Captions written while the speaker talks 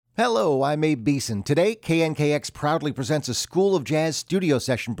Hello, I'm Abe Beeson. Today, KNKX proudly presents a School of Jazz studio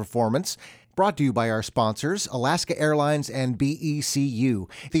session performance brought to you by our sponsors, Alaska Airlines and BECU.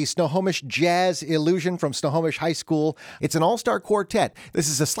 The Snohomish Jazz Illusion from Snohomish High School. It's an all-star quartet. This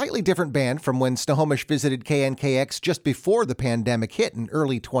is a slightly different band from when Snohomish visited KNKX just before the pandemic hit in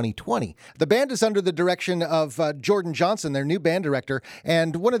early 2020. The band is under the direction of Jordan Johnson, their new band director,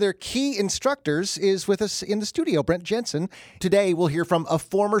 and one of their key instructors is with us in the studio, Brent Jensen. Today, we'll hear from a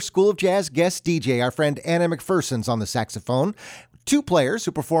former School of Jazz guest DJ, our friend Anna McPherson's on the saxophone. Two players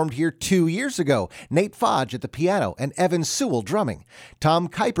who performed here 2 years ago, Nate Fodge at the piano and Evan Sewell drumming. Tom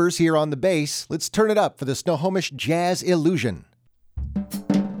Kuipers here on the bass. Let's turn it up for the Snohomish Jazz Illusion.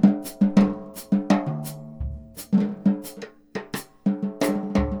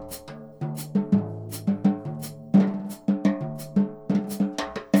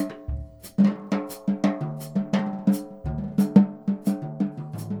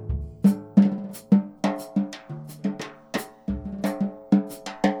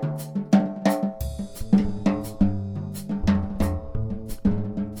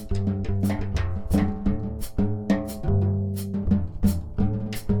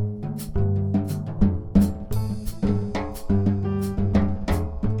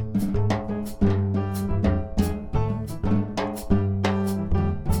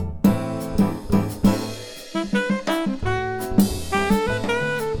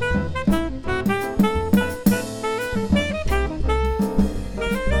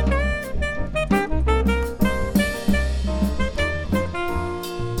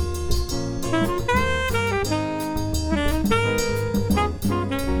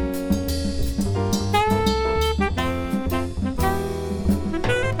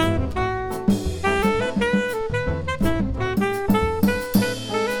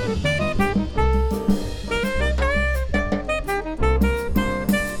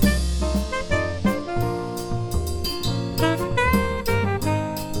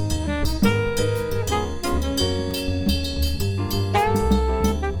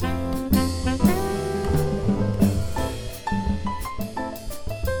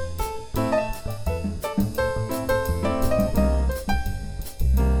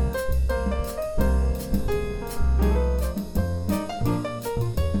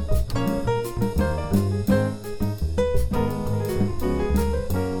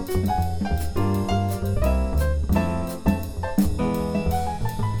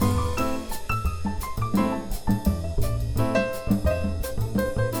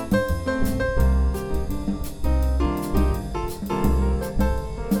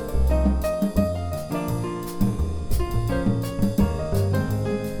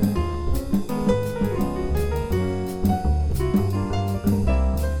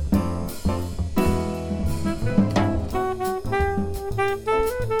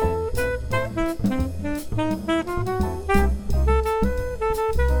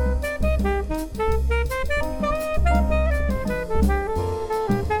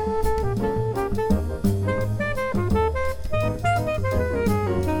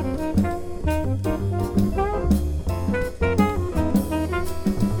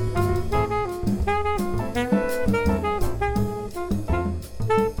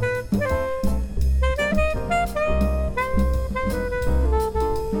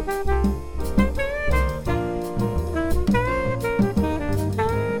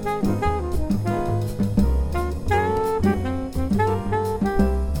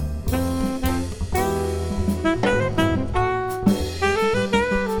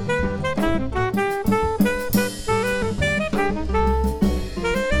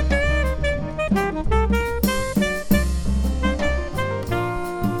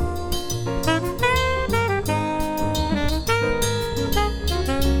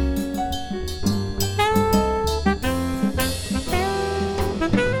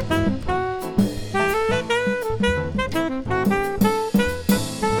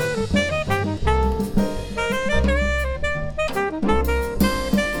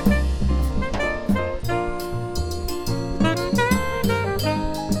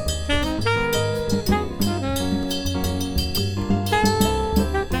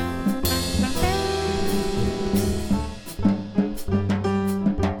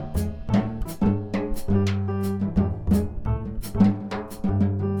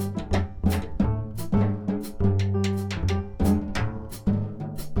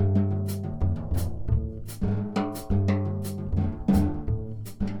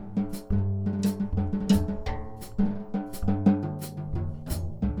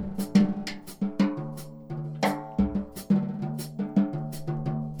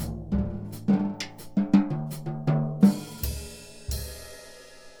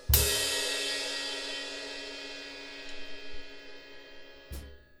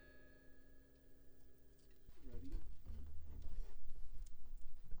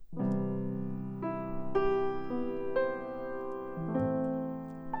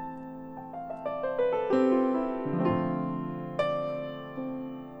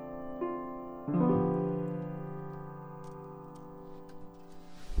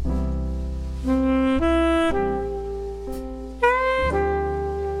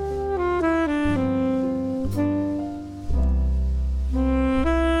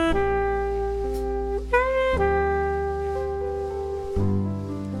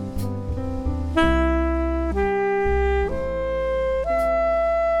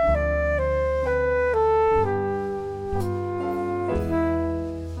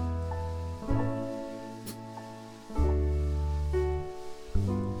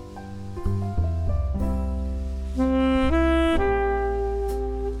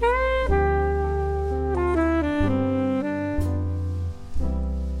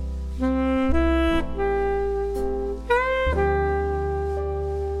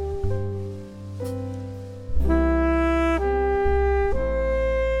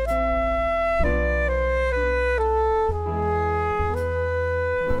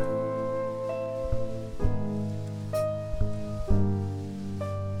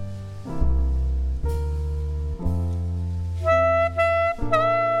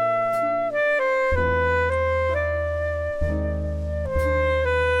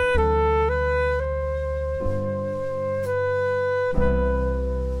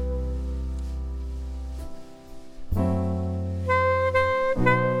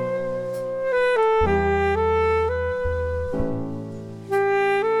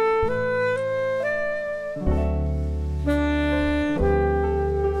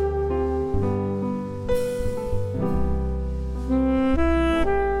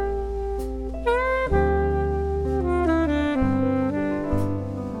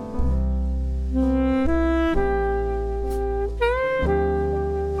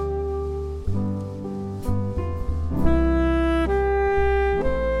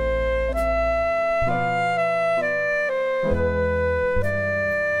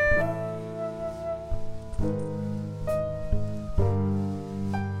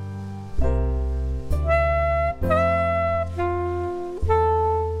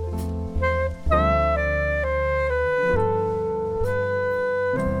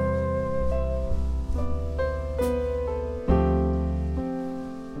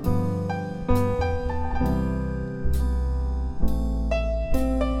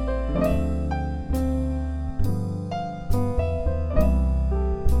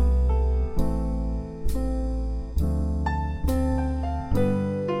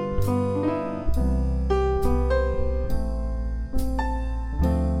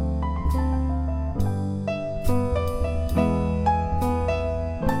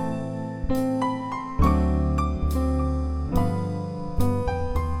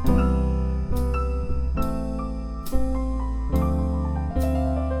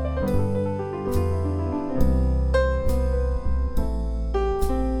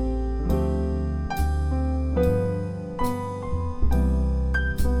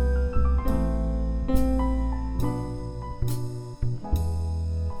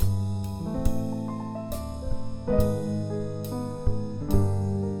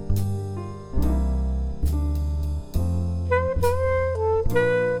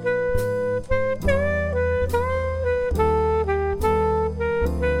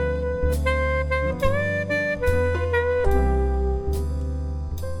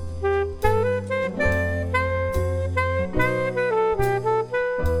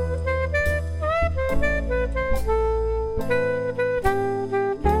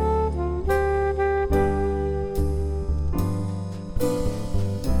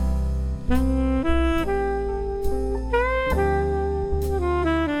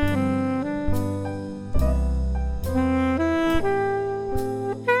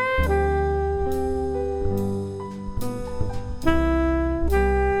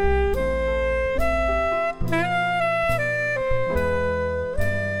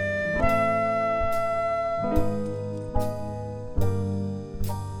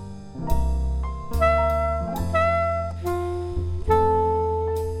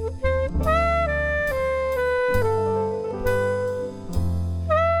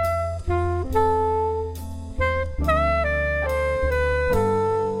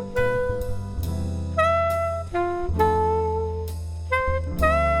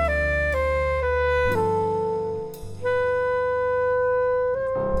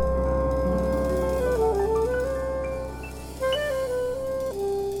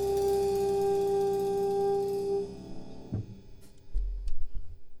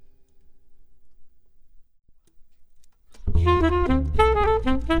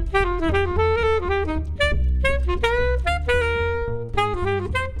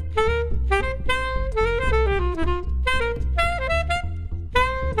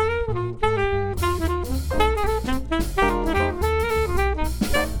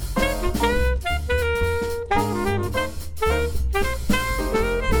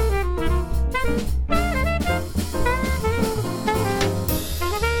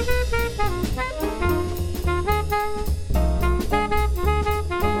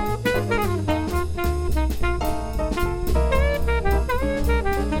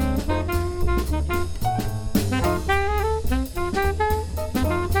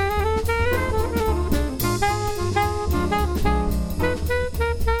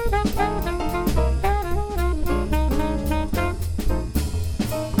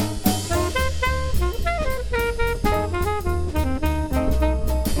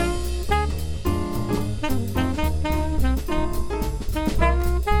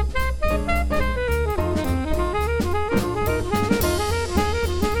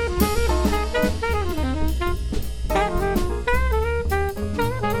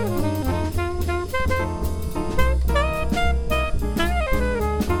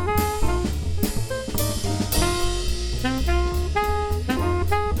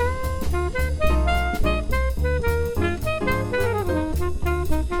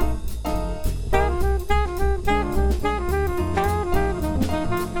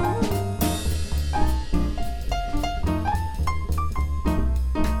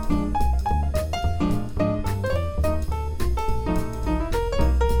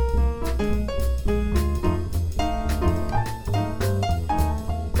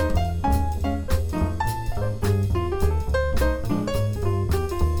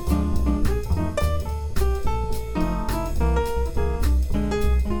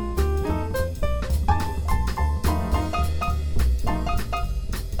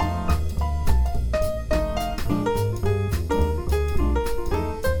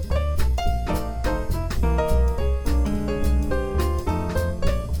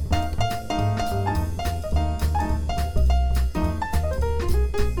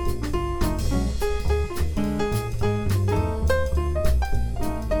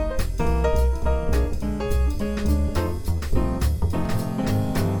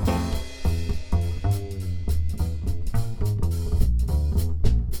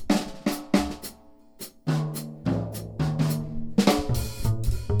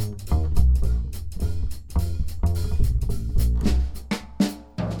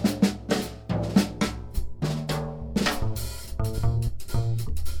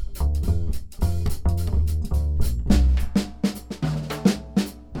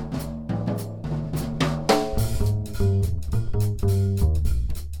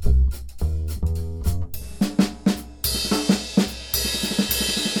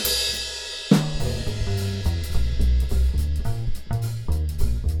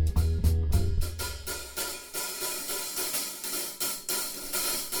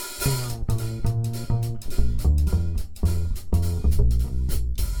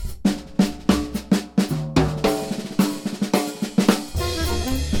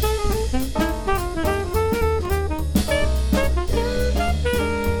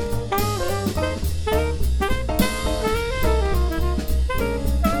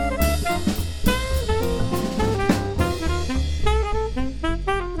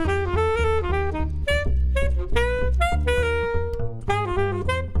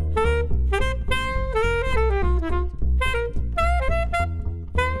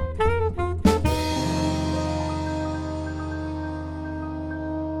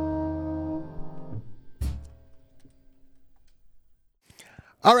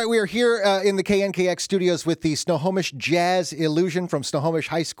 All right, we are here in the KNKX studios with the Snohomish Jazz Illusion from Snohomish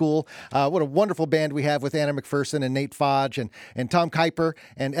High School. What a wonderful band we have with Anna McPherson and Nate Fodge and Tom Kuiper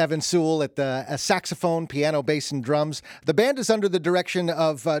and Evan Sewell at the saxophone, piano, bass, and drums. The band is under the direction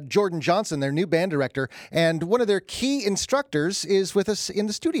of Jordan Johnson, their new band director, and one of their key instructors is with us in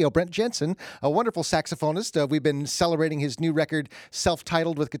the studio, Brent Jensen, a wonderful saxophonist. We've been celebrating his new record,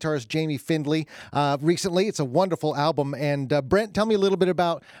 self-titled, with guitarist Jamie Findley recently. It's a wonderful album. And Brent, tell me a little bit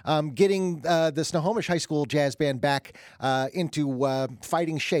about getting the Snohomish High School Jazz Band back into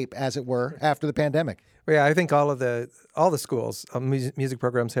fighting shape, as it were, after the pandemic. Well, yeah, I think all the schools, music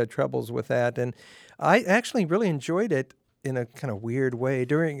programs had troubles with that, and I actually really enjoyed it in a kind of weird way.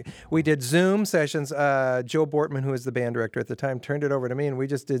 We did Zoom sessions. Joe Bortman, who was the band director at the time, turned it over to me, and we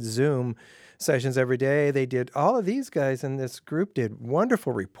just did Zoom sessions every day. All of these guys in this group did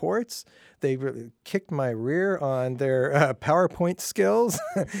wonderful reports. They really kicked my rear on their PowerPoint skills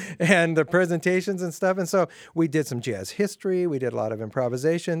and the presentations and stuff. And so we did some jazz history. We did a lot of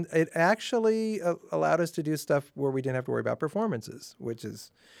improvisation. It actually allowed us to do stuff where we didn't have to worry about performances, which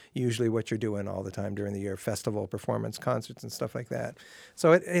is usually what you're doing all the time during the year, festival performance, concerts and stuff like that.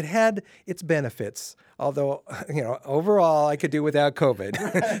 So it had its benefits, although, overall I could do without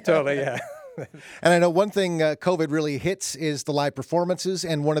COVID. Totally, yeah. And I know one thing COVID really hits is the live performances.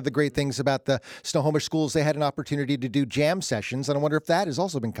 And one of the great things about the Snohomish schools, they had an opportunity to do jam sessions. And I wonder if that has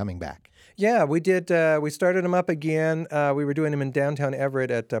also been coming back. Yeah, we did. We started them up again. We were doing them in downtown Everett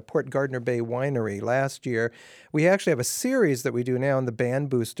at Port Gardner Bay Winery last year. We actually have a series that we do now, and the Band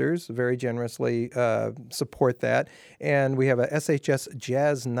Boosters very generously support that. And we have a SHS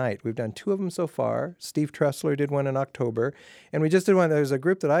Jazz Night. We've done 2 of them so far. Steve Tressler did one in October. And we just did one. There's a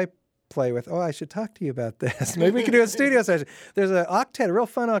group that I play with. I should talk to you about this. Maybe we could do a studio session. There's an octet, a real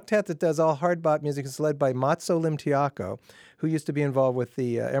fun octet that does all hard bop music. It's led by Matzo Limtiako, who used to be involved with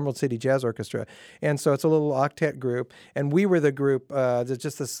the Emerald City Jazz Orchestra. And so it's a little octet group. And we were the group that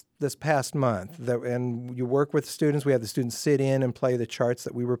just this past month. And you work with students. We had the students sit in and play the charts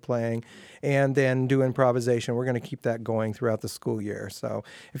that we were playing and then do improvisation. We're going to keep that going throughout the school year. So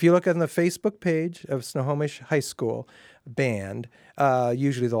if you look on the Facebook page of Snohomish High School Band,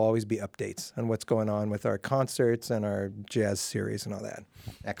 usually there'll always be updates on what's going on with our concerts and our jazz series and all that.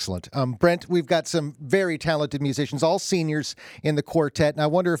 Excellent. Brent, we've got some very talented musicians, all seniors in the quartet, and I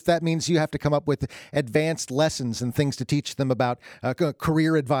wonder if that means you have to come up with advanced lessons and things to teach them about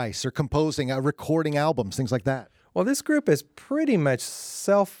career advice or composing, recording albums, things like that. Well, this group is pretty much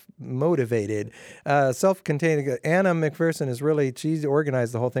self-motivated, self-contained. Anna McPherson she's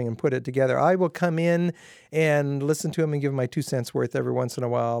organized the whole thing and put it together. I will come in and listen to them and give them my 2 cents worth every once in a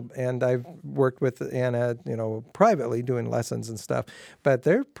while. And I've worked with Anna, privately doing lessons and stuff. But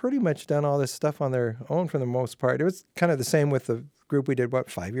they're pretty much done all this stuff on their own for the most part. It was kind of the same with the group we did,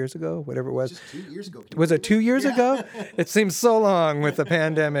 5 years ago, whatever it was. Just 2 years ago. Was it 2 years ago? It seems so long with the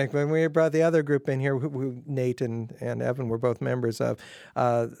pandemic. When we brought the other group in here, who Nate and Evan were both members of,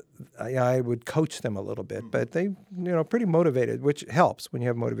 I would coach them a little bit, but they, pretty motivated, which helps when you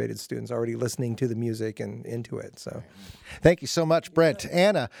have motivated students already listening to the music and into it. So, thank you so much, Brent.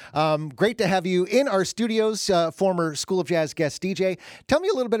 Anna, great to have you in our studios, former School of Jazz guest DJ. Tell me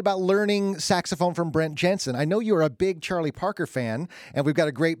a little bit about learning saxophone from Brent Jensen. I know you're a big Charlie Parker fan, and we've got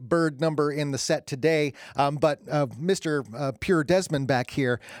a great Bird number in the set today, but Mr. Pure Desmond back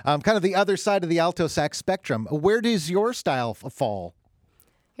here, kind of the other side of the alto sax spectrum. Where does your style fall?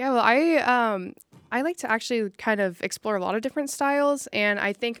 Yeah, well, I like to actually kind of explore a lot of different styles, and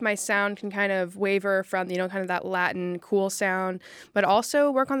I think my sound can kind of waver from, kind of that Latin cool sound, but also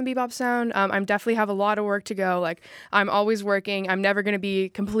work on the bebop sound. I definitely have a lot of work to go. Like, I'm always working. I'm never going to be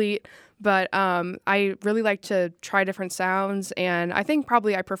complete, but I really like to try different sounds, and I think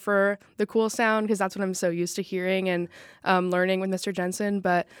probably I prefer the cool sound because that's what I'm so used to hearing and learning with Mr. Jensen,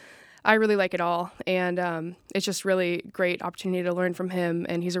 but I really like it all, and it's just really great opportunity to learn from him,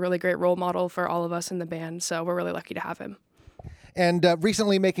 and he's a really great role model for all of us in the band, so we're really lucky to have him. And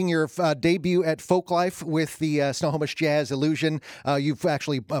recently making your debut at Folklife with the Snohomish Jazz Illusion, you've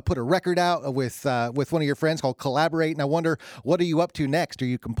actually put a record out with one of your friends called Collaborate, and I wonder, what are you up to next? Are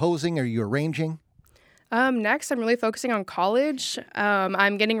you composing? Are you arranging? Next, I'm really focusing on college.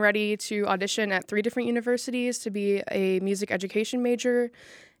 I'm getting ready to audition at 3 different universities to be a music education major,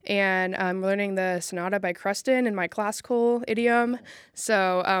 and I'm learning the sonata by Cruston in my classical idiom.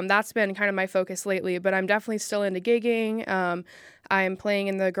 So that's been kind of my focus lately, but I'm definitely still into gigging. I'm playing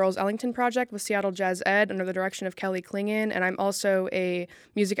in the Girls Ellington Project with Seattle Jazz Ed under the direction of Kelly Klingon, and I'm also a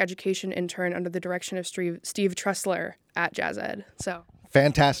music education intern under the direction of Steve Tressler at Jazz Ed. So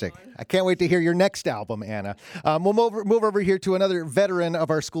Fantastic. I can't wait to hear your next album, Anna. We'll move over here to another veteran of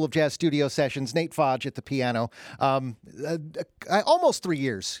our School of Jazz studio sessions, Nate Fodge at the piano. Almost 3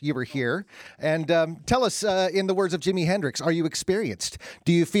 years you were here. And tell us, in the words of Jimi Hendrix, are you experienced?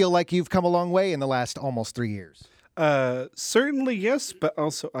 Do you feel like you've come a long way in the last almost 3 years? Certainly yes, but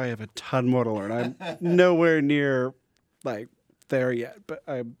also I have a ton more to learn. I'm nowhere near there yet, but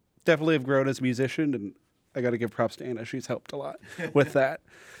I definitely have grown as a musician, and I got to give props to Anna. She's helped a lot with that.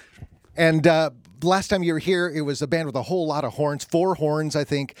 And last time you were here, it was a band with a whole lot of horns, 4 horns, I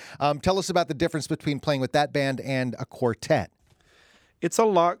think. Tell us about the difference between playing with that band and a quartet. It's a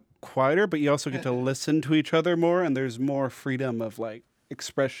lot quieter, but you also get to listen to each other more, and there's more freedom of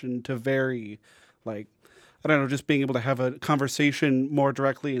expression to vary, I don't know, just being able to have a conversation more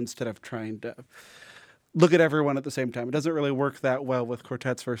directly instead of trying to look at everyone at the same time. It doesn't really work that well with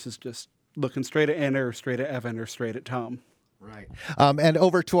quartets versus just looking straight at Anna or straight at Evan or straight at Tom. Right. And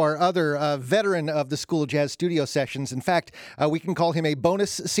over to our other veteran of the School of Jazz studio sessions. In fact, we can call him a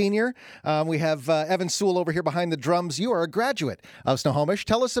bonus senior. We have Evan Sewell over here behind the drums. You are a graduate of Snohomish.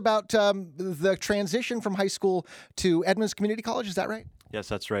 Tell us about the transition from high school to Edmonds Community College. Is that right? Yes,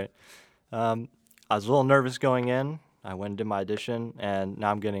 that's right. I was a little nervous going in. I went and did my audition, and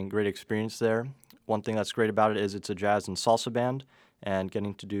now I'm getting great experience there. One thing that's great about it is it's a jazz and salsa band, and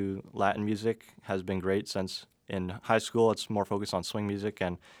getting to do Latin music has been great since in high school it's more focused on swing music,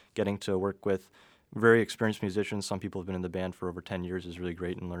 and getting to work with very experienced musicians. Some people have been in the band for over 10 years is really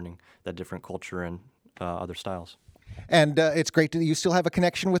great in learning that different culture and other styles. And it's great that you still have a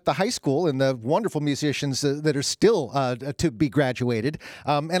connection with the high school and the wonderful musicians that are still to be graduated.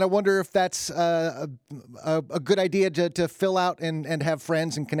 And I wonder if that's a good idea to fill out and have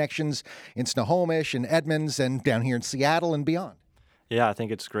friends and connections in Snohomish and Edmonds and down here in Seattle and beyond. Yeah, I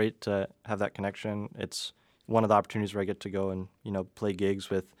think it's great to have that connection. It's one of the opportunities where I get to go and, play gigs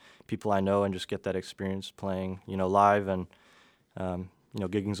with people I know and just get that experience playing, live. And,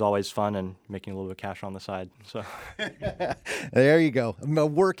 gigging's always fun, and making a little bit of cash on the side. So there you go. A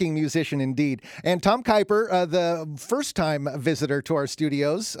working musician indeed. And Tom Kuiper, the first-time visitor to our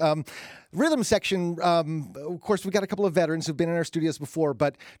studios. Rhythm section, of course, we've got a couple of veterans who've been in our studios before,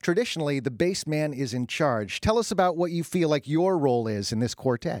 but traditionally the bass man is in charge. Tell us about what you feel like your role is in this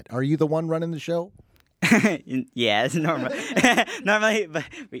quartet. Are you the one running the show? Yeah, it's normal. Normally, but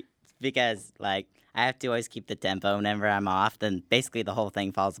because I have to always keep the tempo whenever I'm off, then basically the whole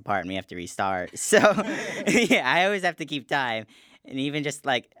thing falls apart and we have to restart. So, yeah, I always have to keep time. And even just,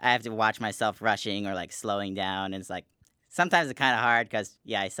 I have to watch myself rushing or, slowing down. And it's, sometimes it's kind of hard because,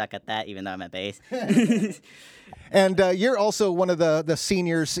 I suck at that even though I'm at bass. And you're also one of the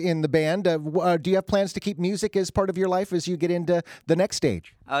seniors in the band. Do you have plans to keep music as part of your life as you get into the next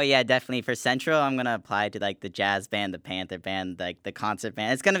stage? Oh, yeah, definitely. For Central, I'm going to apply to, the jazz band, the Panther band, the concert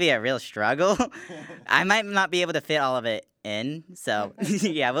band. It's going to be a real struggle. I might not be able to fit all of it in. So,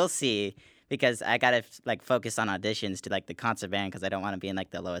 yeah, we'll see. Because I got to, focus on auditions to, the concert band because I don't want to be in,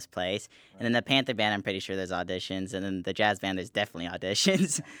 the lowest place. Right. And then the Panther band, I'm pretty sure there's auditions. And then the jazz band, there's definitely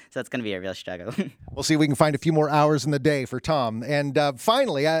auditions. So it's going to be a real struggle. We'll see if we can find a few more hours in the day for Tom. And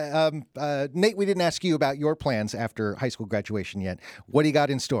finally, Nate, we didn't ask you about your plans after high school graduation yet. What do you got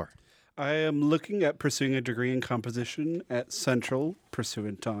in store? I am looking at pursuing a degree in composition at Central,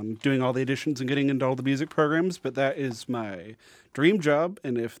 pursuant on doing all the auditions and getting into all the music programs, but that is my dream job,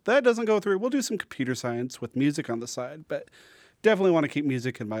 and if that doesn't go through, we'll do some computer science with music on the side, but definitely want to keep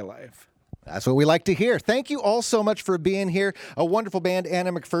music in my life. That's what we like to hear. Thank you all so much for being here. A wonderful band,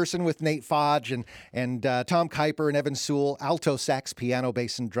 Anna McPherson with Nate Fodge and Tom Kuiper and Evan Sewell, alto sax, piano,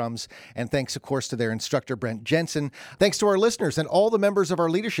 bass, and drums. And thanks, of course, to their instructor, Brent Jensen. Thanks to our listeners and all the members of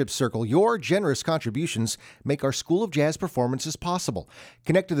our leadership circle. Your generous contributions make our School of Jazz performances possible.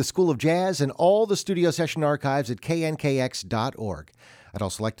 Connect to the School of Jazz and all the studio session archives at knkx.org. I'd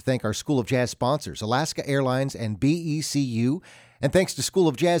also like to thank our School of Jazz sponsors, Alaska Airlines and BECU. And thanks to School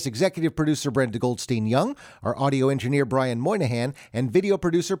of Jazz executive producer Brenda Goldstein-Young, our audio engineer Brian Moynihan, and video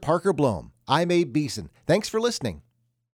producer Parker Blome. I'm Abe Beeson. Thanks for listening.